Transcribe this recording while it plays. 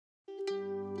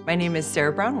My name is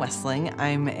Sarah Brown Wessling.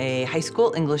 I'm a high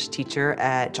school English teacher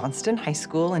at Johnston High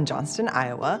School in Johnston,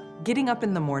 Iowa. Getting up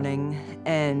in the morning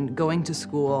and going to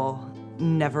school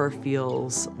never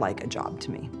feels like a job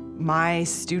to me. My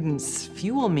students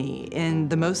fuel me in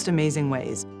the most amazing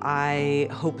ways. I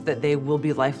hope that they will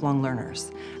be lifelong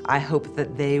learners. I hope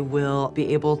that they will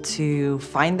be able to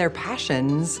find their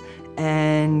passions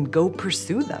and go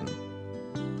pursue them.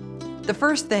 The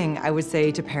first thing I would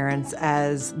say to parents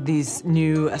as these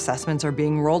new assessments are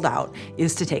being rolled out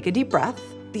is to take a deep breath.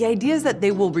 The idea is that they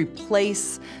will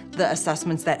replace the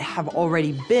assessments that have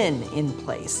already been in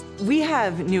place. We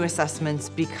have new assessments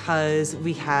because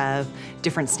we have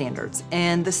different standards,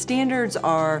 and the standards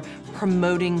are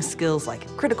promoting skills like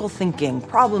critical thinking,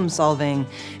 problem solving,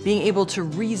 being able to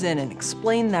reason and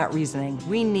explain that reasoning.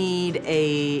 We need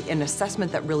an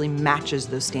assessment that really matches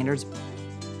those standards.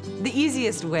 The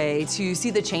easiest way to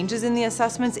see the changes in the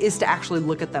assessments is to actually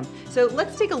look at them. So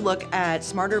let's take a look at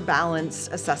Smarter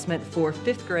Balanced assessment for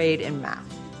 5th grade in math.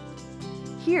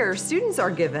 Here, students are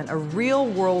given a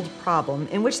real-world problem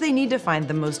in which they need to find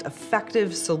the most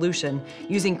effective solution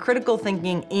using critical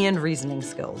thinking and reasoning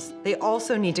skills. They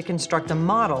also need to construct a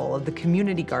model of the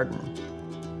community garden.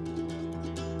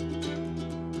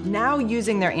 Now,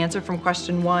 using their answer from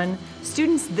question 1,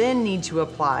 students then need to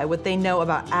apply what they know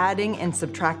about adding and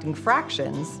subtracting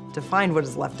fractions to find what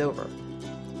is left over.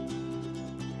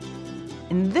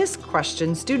 In this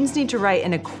question, students need to write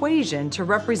an equation to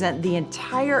represent the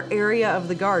entire area of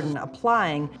the garden,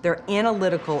 applying their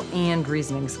analytical and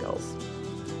reasoning skills.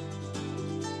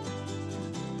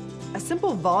 A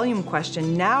simple volume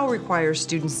question now requires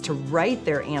students to write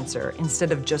their answer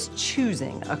instead of just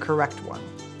choosing a correct one.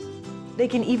 They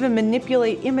can even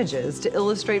manipulate images to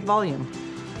illustrate volume.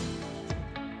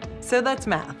 So that's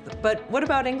math, but what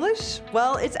about English?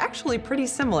 Well, it's actually pretty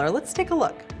similar. Let's take a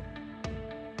look.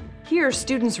 Here,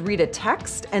 students read a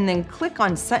text and then click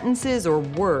on sentences or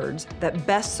words that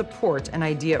best support an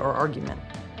idea or argument.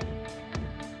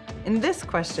 In this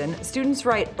question, students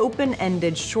write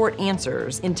open-ended short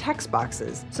answers in text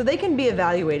boxes, so they can be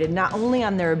evaluated not only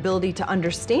on their ability to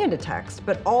understand a text,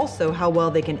 but also how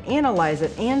well they can analyze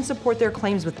it and support their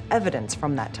claims with evidence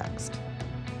from that text.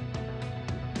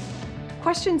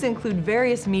 Questions include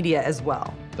various media as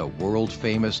well. The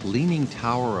world-famous Leaning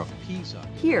Tower of Pisa.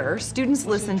 Here, students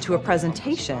listen to a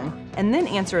presentation and then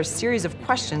answer a series of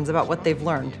questions about what they've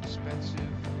learned.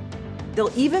 They'll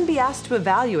even be asked to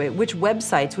evaluate which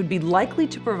websites would be likely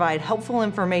to provide helpful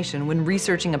information when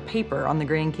researching a paper on the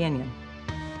Grand Canyon.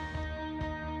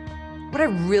 What I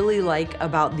really like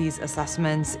about these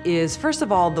assessments is, first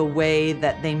of all, the way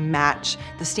that they match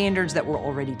the standards that we're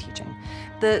already teaching.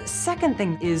 The second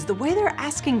thing is the way they're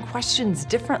asking questions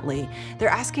differently. They're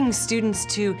asking students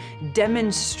to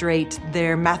demonstrate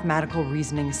their mathematical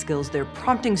reasoning skills. They're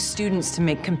prompting students to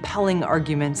make compelling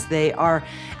arguments. They are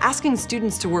asking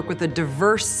students to work with a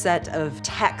diverse set of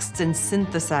texts and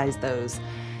synthesize those.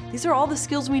 These are all the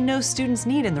skills we know students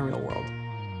need in the real world.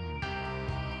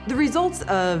 The results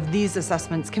of these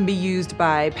assessments can be used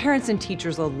by parents and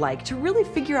teachers alike to really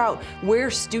figure out where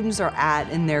students are at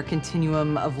in their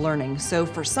continuum of learning. So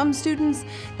for some students,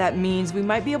 that means we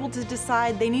might be able to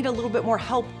decide they need a little bit more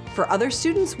help. For other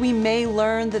students, we may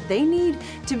learn that they need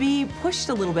to be pushed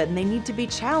a little bit and they need to be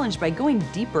challenged by going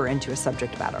deeper into a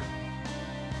subject matter.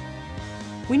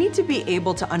 We need to be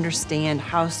able to understand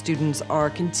how students are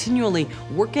continually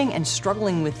working and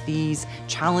struggling with these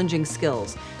challenging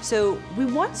skills. So we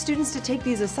want students to take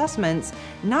these assessments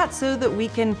not so that we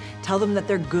can tell them that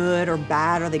they're good or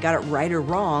bad or they got it right or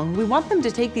wrong. We want them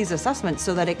to take these assessments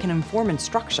so that it can inform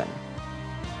instruction.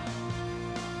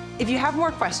 If you have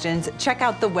more questions, check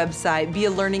out the website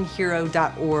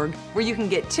bealearninghero.org, where you can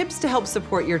get tips to help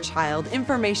support your child,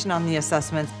 information on the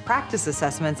assessments, practice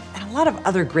assessments, and a lot of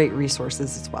other great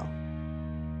resources as well.